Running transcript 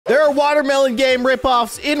There are watermelon game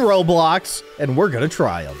ripoffs in Roblox, and we're gonna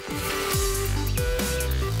try them.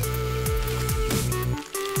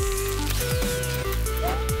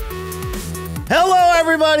 Hello,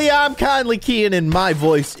 everybody. I'm kindly Keyin, and my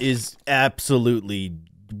voice is absolutely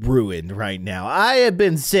ruined right now. I have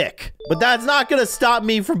been sick, but that's not gonna stop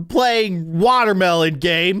me from playing watermelon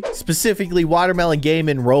game, specifically watermelon game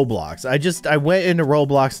in Roblox. I went into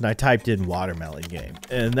Roblox and I typed in watermelon game,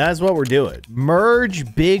 and that's what we're doing.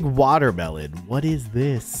 Merge big watermelon. What is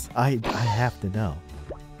this? I have to know.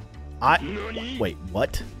 Wait,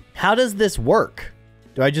 what? How does this work?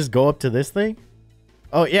 Do I just go up to this thing?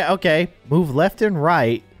 Oh yeah, okay. Move left and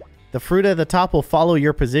right. The fruit at the top will follow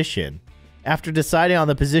your position. After deciding on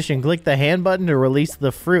the position, click the hand button to release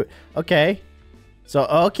the fruit. Okay. So,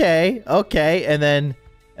 okay. And then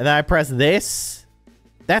I press this.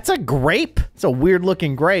 That's a grape? It's a weird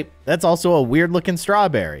looking grape. That's also a weird looking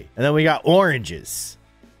strawberry. And then we got oranges.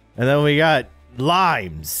 And then we got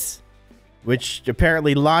limes, which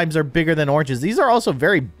apparently limes are bigger than oranges. These are also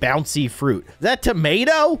very bouncy fruit. Is that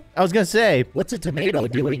tomato? I was going to say, what's a tomato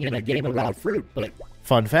doing in a game about fruit? But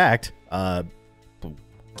fun fact,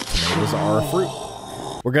 tomatoes are a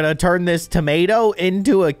fruit. We're gonna turn this tomato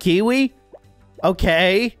into a kiwi.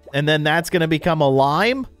 Okay. And then that's gonna become a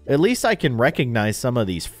lime. At least I can recognize some of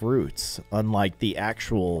these fruits, unlike the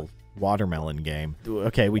actual watermelon game.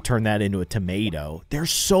 Okay, we turn that into a tomato. They're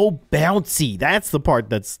so bouncy. That's the part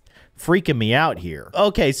that's freaking me out here.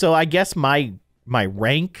 Okay, so I guess my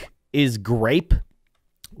rank is grape,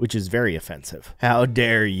 which is very offensive. How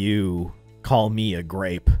dare you call me a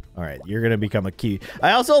grape? All right, you're gonna become a kiwi.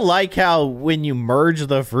 I also like how when you merge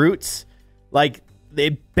the fruits, like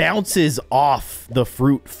it bounces off the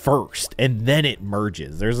fruit first and then it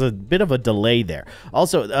merges. There's a bit of a delay there.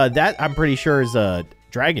 Also, that I'm pretty sure is a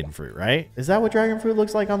dragon fruit, right? Is that what dragon fruit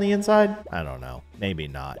looks like on the inside? I don't know. Maybe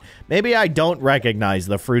not. Maybe I don't recognize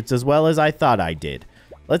the fruits as well as I thought I did.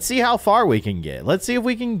 Let's see how far we can get. Let's see if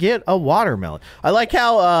we can get a watermelon. I like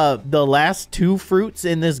how the last two fruits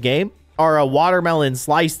in this game are a watermelon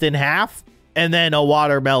sliced in half and then a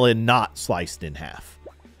watermelon not sliced in half.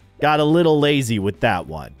 Got a little lazy with that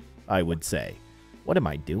one, I would say. What am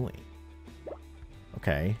I doing?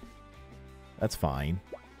 Okay. That's fine.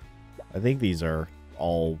 I think these are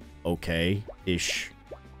all okay-ish.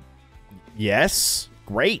 Yes.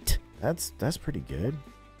 Great. That's pretty good.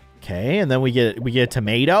 Okay, and then we get a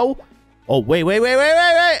tomato. Oh, wait.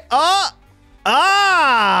 Oh!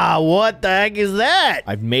 Ah, what the heck is that?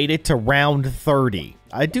 I've made it to round 30.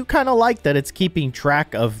 I do kind of like that it's keeping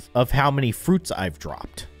track of how many fruits I've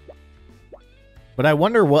dropped. But I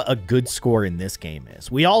wonder what a good score in this game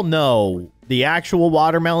is. We all know the actual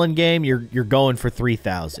watermelon game, you're going for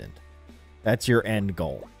 3,000. That's your end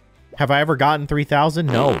goal. Have I ever gotten 3,000?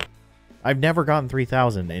 No. I've never gotten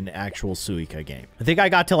 3,000 in actual Suika game. I think I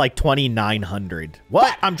got to like 2,900.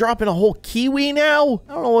 What? I'm dropping a whole kiwi now?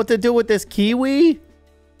 I don't know what to do with this kiwi.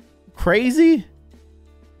 Crazy.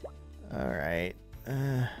 All right.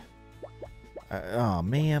 Oh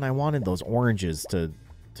man, I wanted those oranges to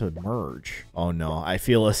merge. Oh no, I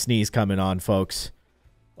feel a sneeze coming on, folks.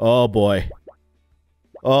 Oh boy.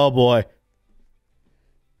 Oh boy.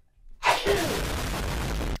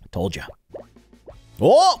 Told ya.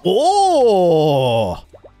 Oh! All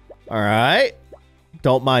right.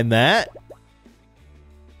 Don't mind that.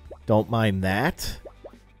 Don't mind that.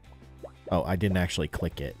 Oh, I didn't actually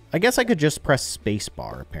click it. I guess I could just press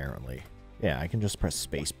spacebar, apparently. Yeah, I can just press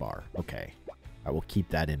spacebar. Okay. I will keep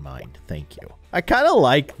that in mind. Thank you. I kind of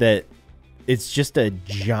like that it's just a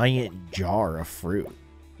giant jar of fruit.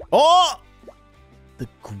 Oh! The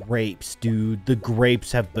grapes, dude. The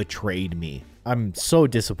grapes have betrayed me. I'm so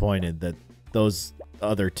disappointed that those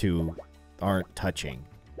other two aren't touching.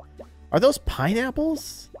 Are those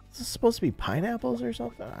pineapples? Is this supposed to be pineapples or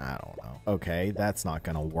something? I don't know. Okay, that's not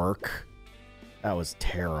gonna work. That was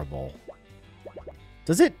terrible.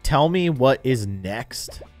 Does it tell me what is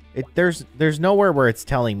next? There's nowhere where it's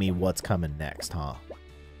telling me what's coming next, huh?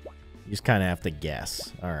 You just kind of have to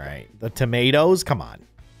guess. All right. The tomatoes, come on.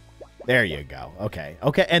 There you go. Okay.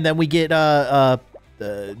 Okay, and then we get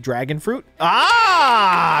the dragon fruit.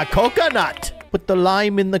 Ah, coconut. Put the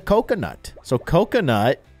lime in the coconut. So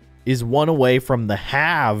coconut is one away from the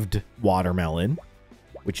halved watermelon,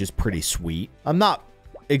 which is pretty sweet. I'm not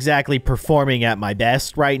exactly performing at my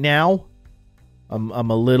best right now. I'm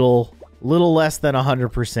a little less than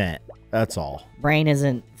 100%. That's all. Brain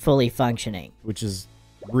isn't fully functioning. Which is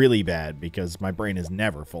really bad because my brain is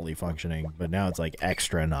never fully functioning, but now it's like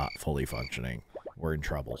extra not fully functioning. We're in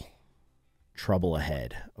trouble. Trouble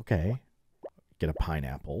ahead. Okay. Get a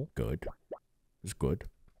pineapple. Good. It's good.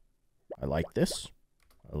 I like this.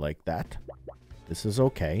 I like that. This is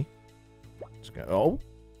okay.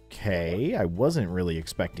 Okay, I wasn't really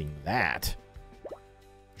expecting that.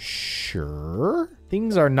 Sure.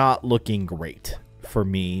 Things are not looking great for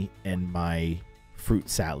me and my fruit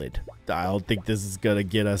salad. I don't think this is gonna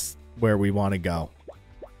get us where we want to go.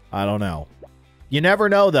 I don't know. You never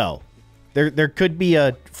know, though. There could be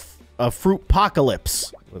a fruit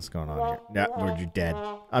apocalypse. What's going on here? Yeah, you're dead.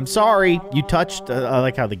 I'm sorry. You touched... I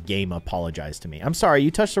like how the game apologized to me. I'm sorry.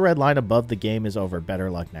 You touched the red line above. The game is over. Better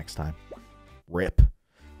luck next time. Rip.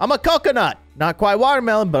 I'm a coconut. Not quite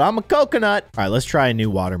watermelon, but I'm a coconut. All right, let's try a new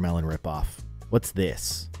watermelon ripoff. What's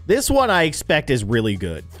this? This one I expect is really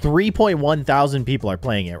good. 3.1 thousand people are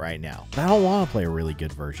playing it right now. I don't want to play a really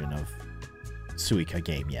good version of Suika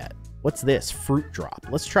game yet. What's this? Fruit drop.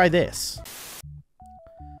 Let's try this.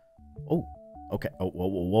 Oh, okay. Oh,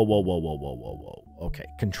 whoa. Okay,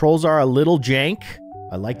 controls are a little jank.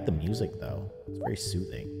 I like the music, though. It's very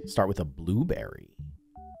soothing. Start with a blueberry.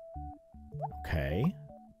 Okay.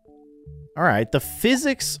 All right, the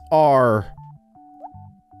physics are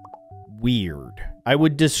weird. I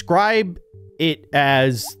would describe it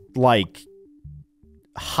as, like,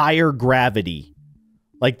 higher gravity.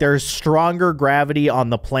 Like, there's stronger gravity on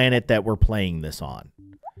the planet that we're playing this on.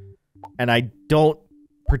 And I don't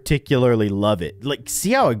particularly love it. Like,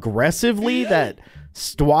 see how aggressively that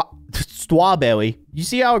strawberry... You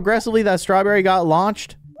see how aggressively that strawberry got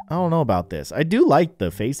launched? I don't know about this. I do like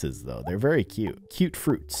the faces, though. They're very cute. Cute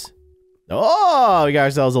fruits. Oh, we got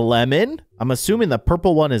ourselves a lemon. I'm assuming the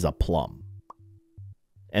purple one is a plum.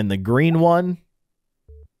 And the green one,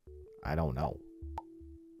 I don't know.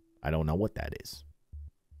 I don't know what that is.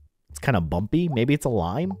 It's kind of bumpy. Maybe it's a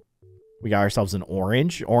lime. We got ourselves an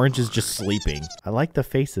orange. Orange is just sleeping. I like the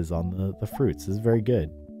faces on the fruits. This is very good.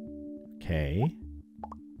 Okay.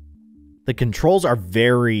 The controls are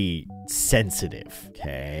very sensitive.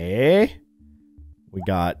 Okay. We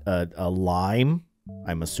got a lime.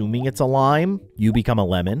 I'm assuming it's a lime. You become a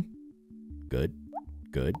lemon. Good.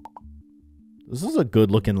 Good. This is a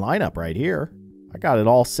good looking lineup right here. I got it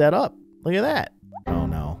all set up. Look at that. Oh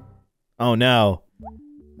no. Oh no.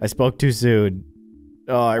 I spoke too soon.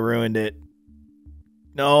 Oh, I ruined it.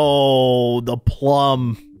 No, the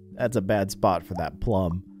plum. That's a bad spot for that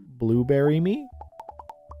plum. Blueberry me?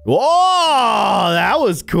 Whoa, that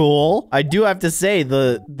was cool. I do have to say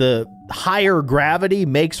the higher gravity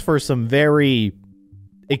makes for some very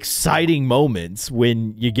exciting moments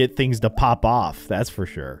when you get things to pop off. That's for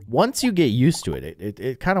sure. Once you get used to it,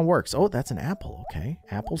 it kind of works. Oh, that's an apple. Okay.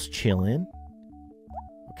 Apple's chilling.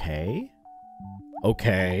 Okay.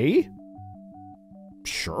 Okay.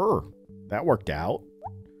 Sure. That worked out.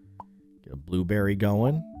 Get a blueberry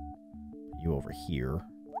going. You over here.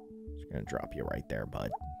 Just gonna drop you right there, bud.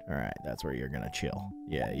 All right, that's where you're gonna chill.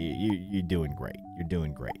 Yeah, you're doing great. You're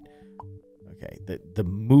doing great. Okay, the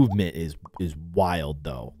movement is wild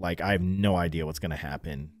though. Like I have no idea what's gonna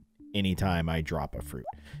happen anytime I drop a fruit.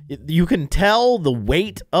 You can tell the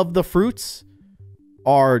weight of the fruits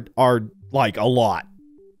are like a lot.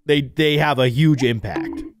 They have a huge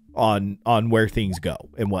impact on where things go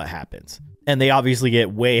and what happens. And they obviously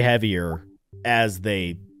get way heavier as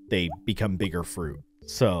they become bigger fruit.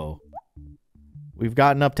 So we've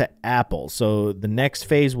gotten up to apple. So the next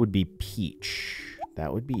phase would be peach.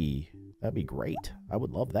 That'd be great. I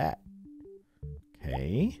would love that.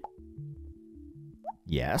 Okay.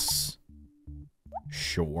 Yes.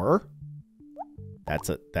 Sure. That's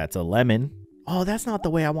a lemon. Oh, that's not the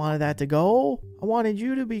way I wanted that to go. I wanted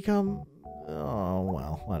you to become... Oh,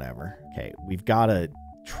 well, whatever. Okay, we've got to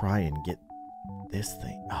try and get this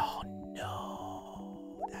thing. Oh,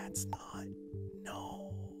 no. That's not...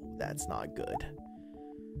 No. That's not good.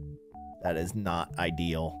 That is not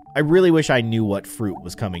ideal. I really wish I knew what fruit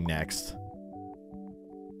was coming next.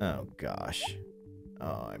 Oh, gosh.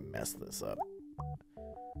 Oh, I messed this up.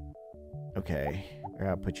 Okay. I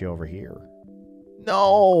gotta put you over here.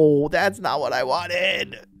 No, that's not what I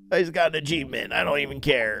wanted. I just got an achievement. I don't even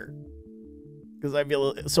care. Because I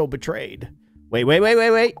feel so betrayed. Wait.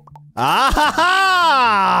 Ah ha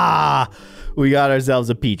ha! We got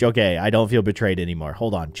ourselves a peach. Okay, I don't feel betrayed anymore.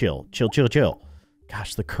 Hold on. Chill.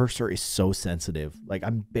 Gosh, the cursor is so sensitive. Like,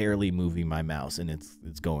 I'm barely moving my mouse, and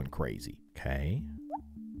it's going crazy. Okay.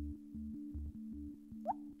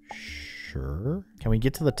 Sure. Can we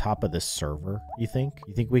get to the top of this server, you think?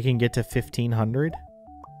 You think we can get to 1,500?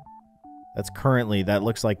 That's currently, that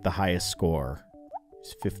looks like the highest score.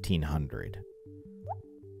 It's 1,500.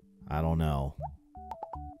 I don't know.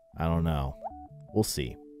 We'll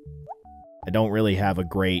see. I don't really have a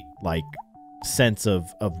great, like, sense of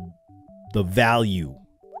the value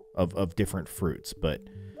of different fruits, but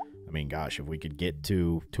I mean, gosh, if we could get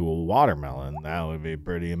to a watermelon, that would be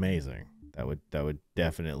pretty amazing. That would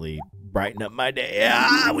definitely brighten up my day.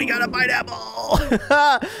 Ah, we got a pineapple.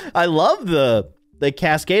 I love the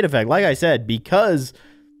cascade effect. Like I said, because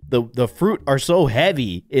the fruit are so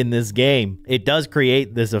heavy in this game, it does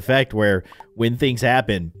create this effect where when things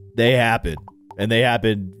happen, they happen. And they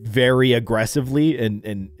happen very aggressively,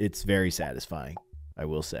 and it's very satisfying. I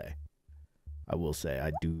will say.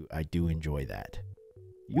 I do enjoy that.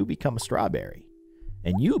 You become a strawberry.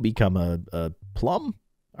 And you become a plum.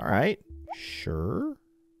 All right. Sure.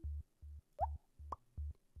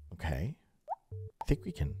 Okay. I think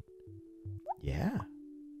we can. Yeah.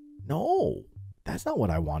 No. That's not what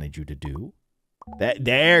I wanted you to do.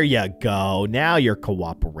 There you go. Now you're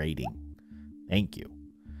cooperating. Thank you.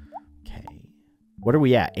 Okay. What are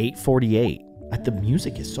we at? 8:48. The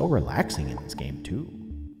music is so relaxing in this game, too.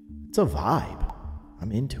 It's a vibe.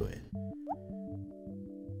 I'm into it.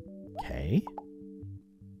 Okay.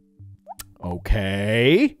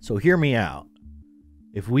 Okay. So hear me out.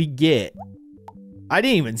 If we get... I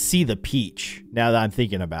didn't even see the peach, now that I'm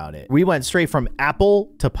thinking about it. We went straight from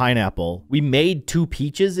apple to pineapple. We made 2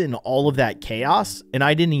 peaches in all of that chaos, and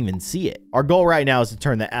I didn't even see it. Our goal right now is to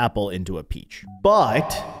turn the apple into a peach.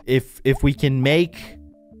 But if we can make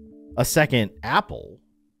a second apple,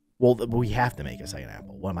 well, we have to make a second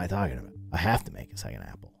apple. What am I talking about? I have to make a second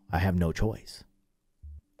apple. I have no choice.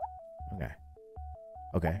 Okay.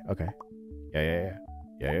 Okay, okay. Yeah.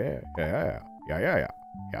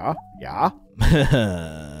 I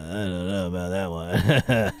don't know about that one.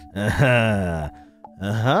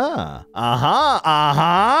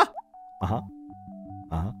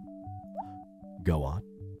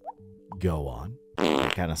 Go on. I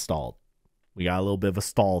kind of stalled. We got a little bit of a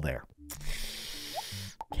stall there.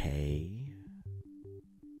 Okay.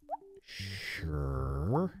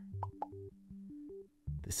 Sure.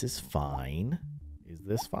 This is fine. Is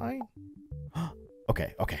this fine?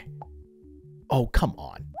 Okay. Oh, come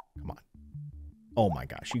on. Oh my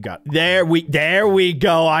gosh, you got... There we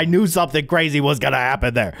go. I knew something crazy was gonna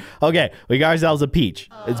happen there. Okay, we got ourselves a peach.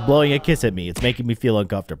 It's blowing a kiss at me. It's making me feel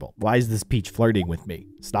uncomfortable. Why is this peach flirting with me?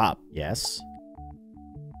 Stop. Yes.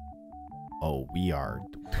 Oh, we are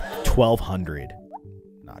 1,200.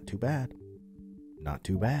 Not too bad.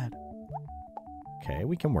 Okay,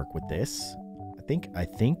 we can work with this. I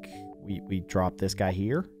think we drop this guy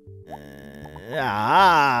here.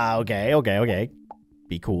 Okay.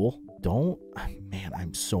 Be cool. Man,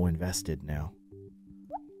 I'm so invested now.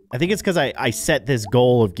 I think it's because I set this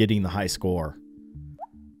goal of getting the high score.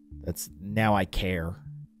 Now I care.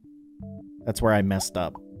 That's where I messed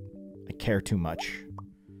up. I care too much.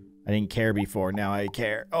 I didn't care before, now I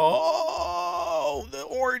care. Oh, the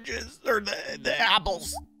oranges, or the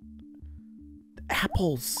apples. The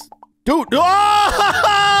apples. Dude,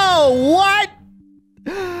 oh, what?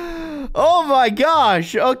 Oh my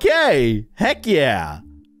gosh, okay. Heck yeah.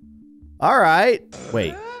 All right.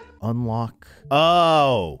 Wait. Unlock.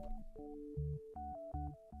 Oh.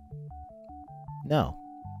 No.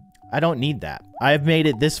 I don't need that. I've made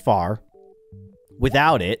it this far.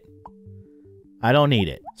 Without it. I don't need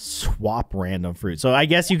it. Swap random fruit. So I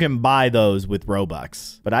guess you can buy those with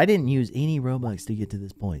Robux. But I didn't use any Robux to get to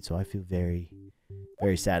this point. So I feel very,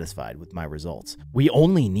 very satisfied with my results. We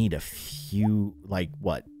only need a few, like,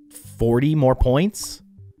 what, 40 more points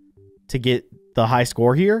to get the high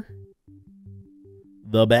score here?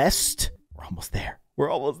 The best. We're almost there. We're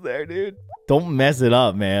almost there, dude. Don't mess it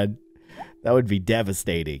up, man. That would be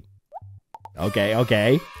devastating.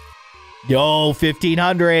 Okay. Yo,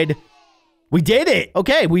 1,500. We did it.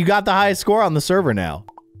 Okay, we got the highest score on the server now.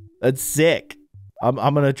 That's sick. I'm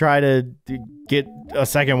going to try to get a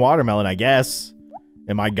second watermelon, I guess.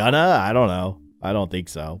 Am I gonna? I don't know. I don't think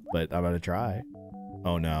so, but I'm going to try.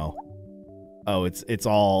 Oh, no. Oh, it's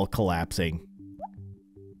all collapsing.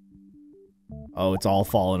 Oh, it's all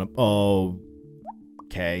falling up. Oh,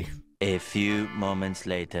 okay. A few moments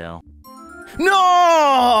later. No!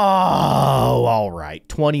 All right,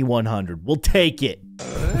 2,100. We'll take it.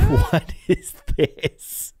 What is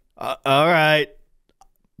this? All right.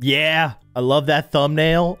 Yeah, I love that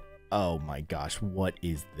thumbnail. Oh my gosh, what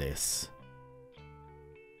is this?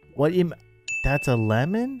 That's a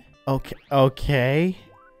lemon? Okay.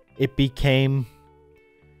 It became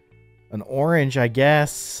an orange, I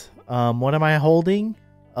guess. What am I holding?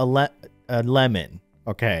 A lemon.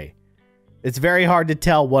 Okay. It's very hard to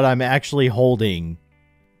tell what I'm actually holding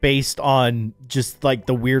based on just like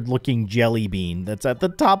the weird looking jelly bean that's at the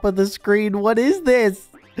top of the screen. What is this?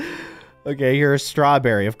 Okay, you're a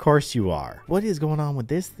strawberry. Of course you are. What is going on with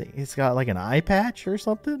this thing? It's got like an eye patch or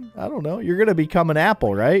something? I don't know. You're going to become an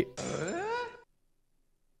apple, right?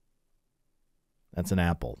 That's an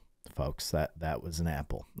apple, folks. That was an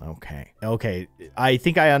apple. Okay. Okay. I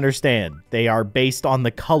think I understand. They are based on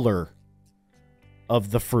the color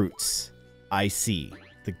of the fruits. I see.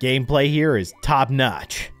 The gameplay here is top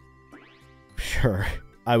notch. Sure.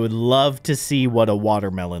 I would love to see what a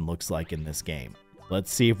watermelon looks like in this game.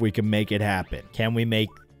 Let's see if we can make it happen. Can we make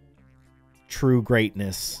true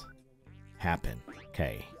greatness happen?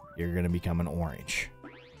 Okay. You're going to become an orange.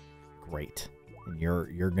 Great. And you're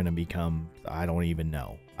going to become, I don't even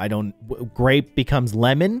know. Grape becomes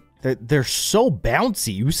lemon. They're so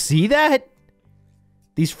bouncy. You see that?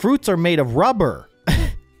 These fruits are made of rubber.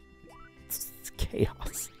 It's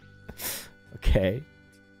chaos. Okay.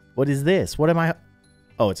 What is this? What am I?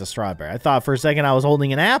 Oh, it's a strawberry. I thought for a second I was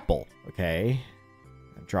holding an apple. Okay.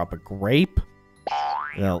 I drop a grape.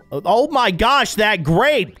 Well, oh my gosh, that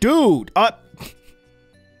grape, dude.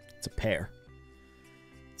 It's a pear.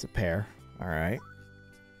 It's a pear. All right.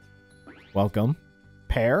 Welcome,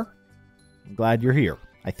 pear. I'm glad you're here.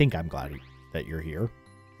 I think I'm glad that you're here.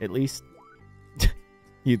 At least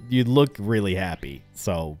you look really happy.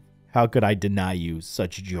 So how could I deny you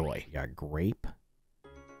such joy? You got grape.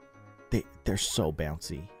 They're so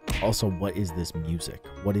bouncy. Also, what is this music?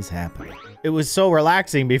 What is happening? It was so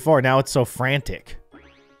relaxing before. Now it's so frantic.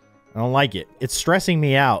 I don't like it. It's stressing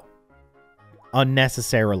me out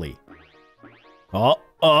unnecessarily.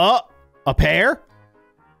 A pear?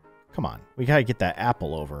 Come on. We gotta get that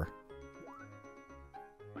apple over.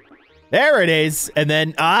 There it is. And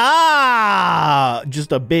then,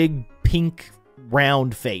 just a big pink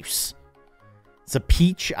round face. It's a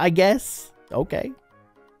peach, I guess. Okay.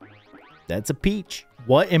 That's a peach.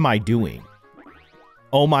 What am I doing?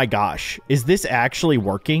 Oh my gosh. Is this actually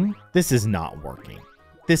working? This is not working.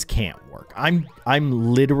 This can't work. I'm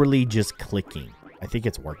literally just clicking. I think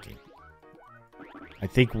it's working. I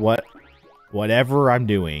think whatever I'm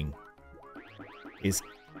doing is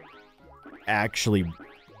actually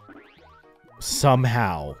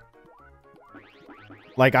somehow,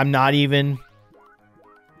 like, I'm not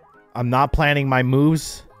planning my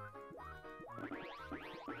moves.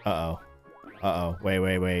 Uh-oh.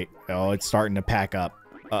 Wait. Oh, it's starting to pack up.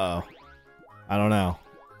 Uh-oh. I don't know.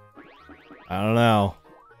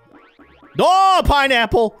 Oh,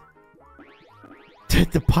 pineapple!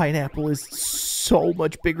 The pineapple is so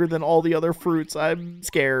much bigger than all the other fruits. I'm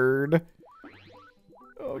scared.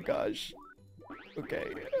 Oh, gosh. Okay.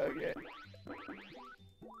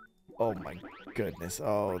 Oh, my goodness.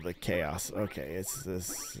 Oh, the chaos. Okay, it's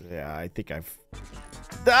this. Yeah, I think I've...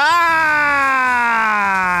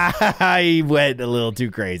 I went a little too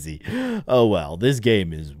crazy. Oh, well. This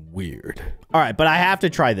game is weird. All right, but I have to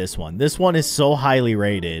try this one. This one is so highly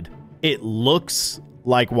rated. It looks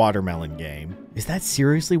like Watermelon Game. Is that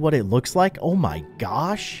seriously what it looks like? Oh, my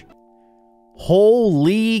gosh.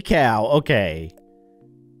 Holy cow. Okay.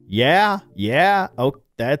 Yeah. Oh,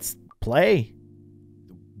 that's play.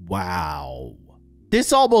 Wow.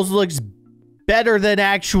 This almost looks better than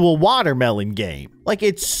actual Watermelon Game. Like,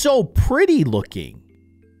 it's so pretty looking.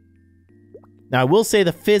 Now, I will say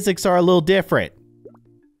the physics are a little different.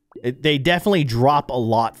 They definitely drop a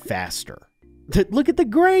lot faster. Look at the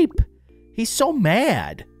grape. He's so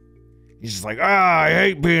mad. He's just like, I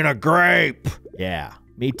hate being a grape. Yeah,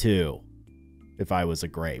 me too. If I was a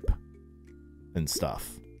grape and stuff.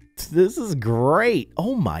 This is great.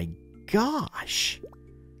 Oh my gosh.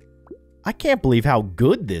 I can't believe how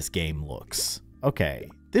good this game looks. Okay,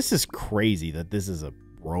 this is crazy that this is a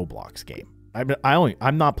Roblox game.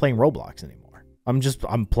 I'm not playing Roblox anymore.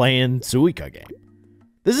 I'm playing Suika game.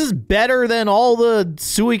 This is better than all the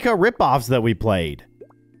Suika ripoffs that we played.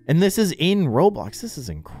 And this is in Roblox. This is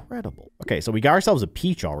incredible. Okay, so we got ourselves a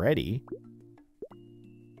peach already.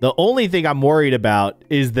 The only thing I'm worried about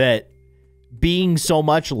is that being so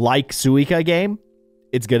much like Suika game,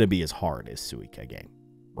 it's going to be as hard as Suika game,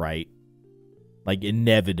 right? Like,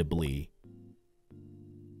 inevitably,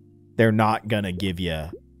 they're not going to give you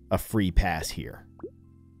a free pass here.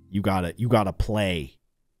 You gotta play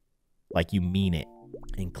like you mean it.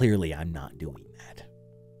 And clearly, I'm not doing that.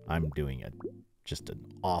 I'm doing just an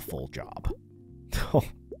awful job.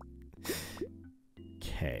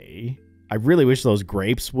 Okay. I really wish those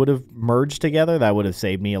grapes would have merged together. That would have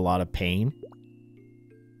saved me a lot of pain.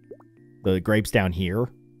 The grapes down here?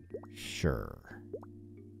 Sure.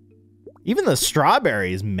 Even the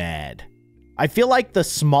strawberry is mad. I feel like the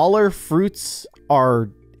smaller fruits are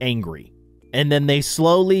angry. And then they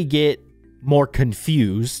slowly get more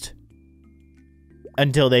confused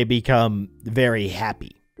until they become very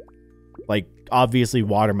happy. Like, obviously,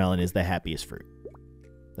 watermelon is the happiest fruit.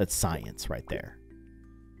 That's science right there.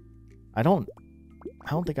 I don't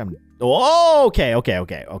think I'm... Oh, okay.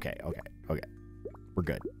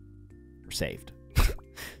 We're good. We're saved.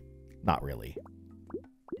 Not really.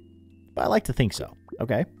 But I like to think so.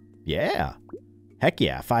 Okay. Yeah. Heck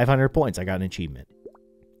yeah. 500 points. I got an achievement.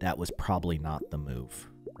 That was probably not the move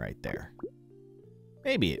right there.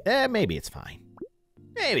 Maybe it's fine.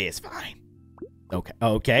 Maybe it's fine. Okay.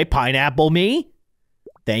 Okay. Pineapple me.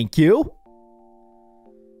 Thank you.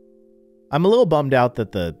 I'm a little bummed out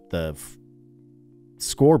that the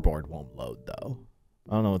scoreboard won't load, though.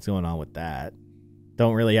 I don't know what's going on with that.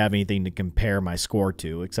 Don't really have anything to compare my score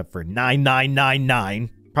to except for 9999.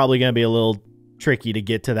 Probably going to be a little tricky to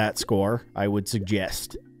get to that score, I would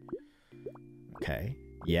suggest. Okay.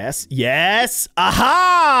 Yes. Yes.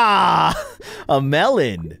 Aha! A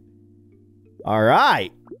melon. All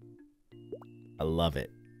right. I love it.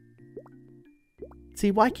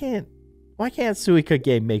 See, why can't Suika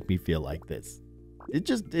game make me feel like this? It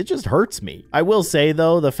just hurts me. I will say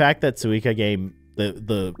though, the fact that Suika game,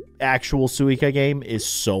 the actual Suika game is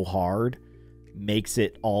so hard makes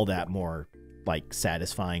it all that more like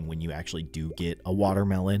satisfying when you actually do get a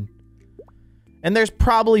watermelon. And there's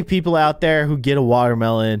probably people out there who get a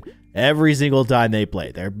watermelon every single time they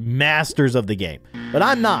play. They're masters of the game. But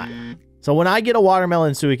I'm not. So when I get a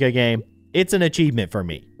watermelon Suika game, it's an achievement for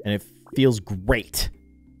me. And it feels great.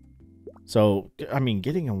 So, I mean,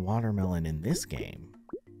 getting a watermelon in this game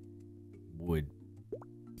would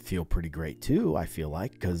feel pretty great too, I feel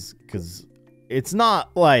like. Because it's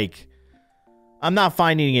not like... I'm not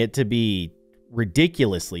finding it to be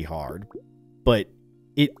ridiculously hard. But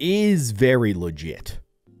it is very legit.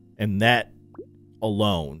 And that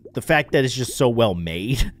alone, the fact that it's just so well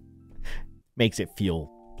made, makes it feel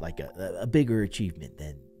like a bigger achievement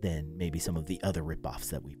than maybe some of the other ripoffs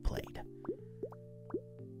that we've played.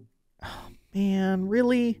 Oh, man,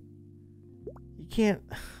 really? You can't...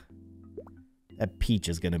 That peach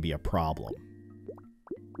is going to be a problem.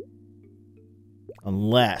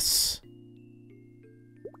 Unless...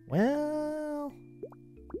 Well...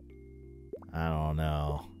 I don't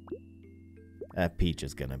know. That peach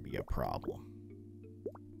is going to be a problem.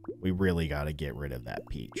 We really got to get rid of that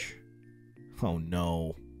peach. Oh,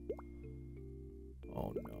 no.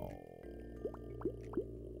 Oh, no.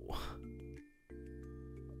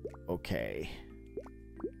 Okay.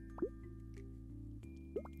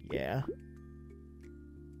 Yeah.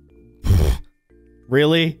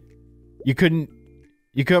 Really? You couldn't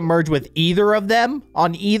merge with either of them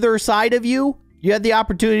on either side of you? You had the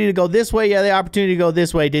opportunity to go this way, you had the opportunity to go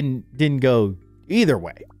this way, didn't go either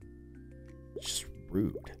way. It's just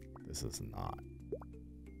rude. This is not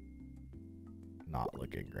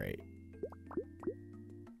looking great.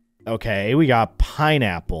 Okay, we got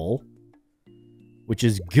pineapple, which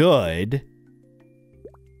is good,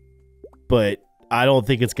 but I don't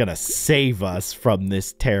think it's gonna save us from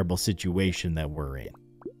this terrible situation that we're in.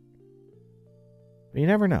 But you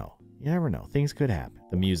never know. You never know. Things could happen.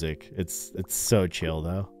 The music, it's so chill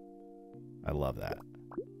though. I love that.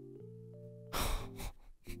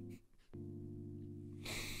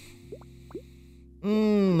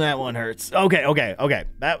 That one hurts. Okay.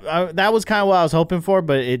 That was kind of what I was hoping for,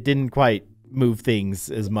 but it didn't quite move things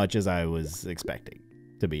as much as I was expecting,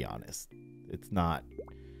 to be honest. It's not...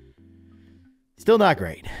 Still not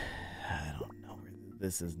great. I don't know.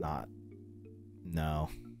 This is not... No.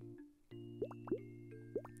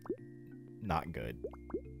 Not good.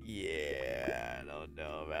 Yeah, I don't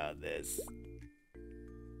know about this.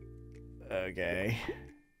 Okay.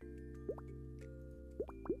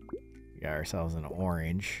 We got ourselves an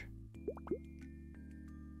orange.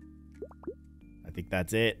 I think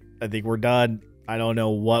that's it. I think we're done. I don't know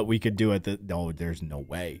what we could do at the... No, there's no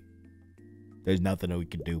way. There's nothing that we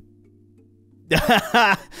could do.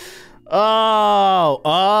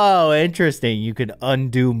 Oh, interesting. You can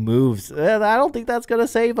undo moves. I don't think that's going to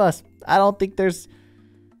save us. I don't think there's...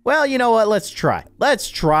 Well, you know what? Let's try.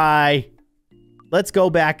 Let's go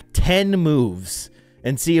back 10 moves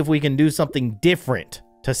and see if we can do something different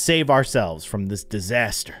to save ourselves from this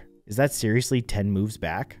disaster. Is that seriously 10 moves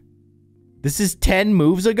back? This is 10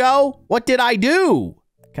 moves ago? What did I do?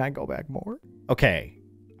 Can I go back more? Okay.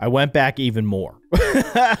 I went back even more.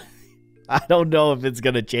 I don't know if it's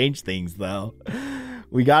going to change things, though.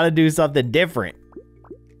 We got to do something different.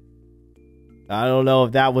 I don't know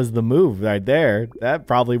if that was the move right there. That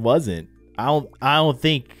probably wasn't. I don't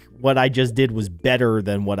think what I just did was better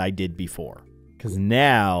than what I did before. Because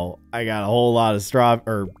now I got a whole lot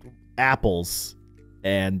of apples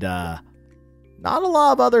and not a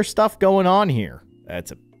lot of other stuff going on here.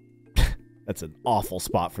 That's an awful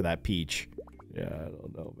spot for that peach. Yeah, I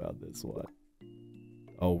don't know about this one.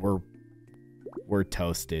 Oh, we're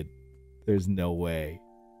toasted. There's no way.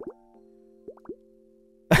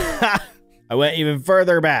 I went even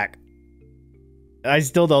further back. I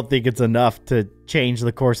still don't think it's enough to change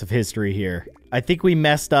the course of history here. I think we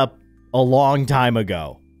messed up a long time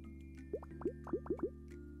ago.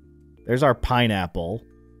 There's our pineapple.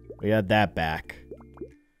 We got that back.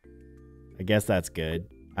 I guess that's good.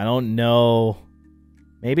 I don't know.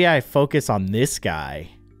 Maybe I focus on this guy.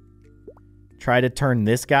 Try to turn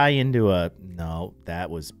this guy into a... No, that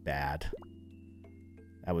was bad.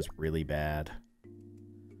 That was really bad.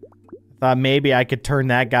 I thought maybe I could turn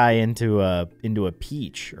that guy into a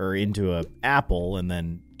peach or into a apple and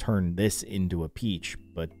then turn this into a peach,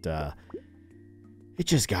 but it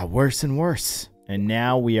just got worse and worse. And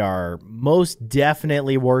now we are most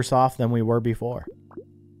definitely worse off than we were before.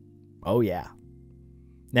 Oh yeah.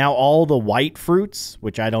 Now all the white fruits,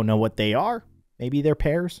 which I don't know what they are, maybe they're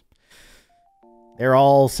pears. They're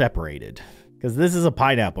all separated because this is a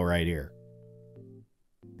pineapple right here.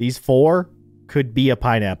 These 4 could be a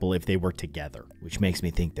pineapple if they were together, which makes me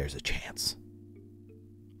think there's a chance.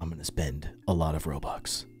 I'm going to spend a lot of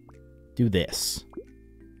Robux. Do this.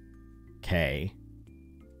 Okay.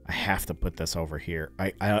 I have to put this over here.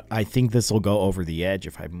 I think this will go over the edge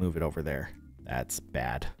if I move it over there. That's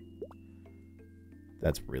bad.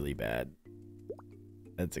 That's really bad.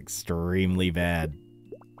 That's extremely bad.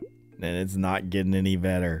 And it's not getting any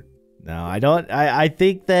better. No, I don't. I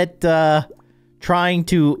think that trying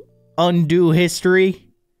to undo history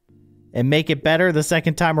and make it better the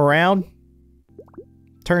second time around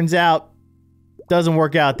turns out doesn't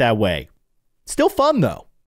work out that way. Still fun though.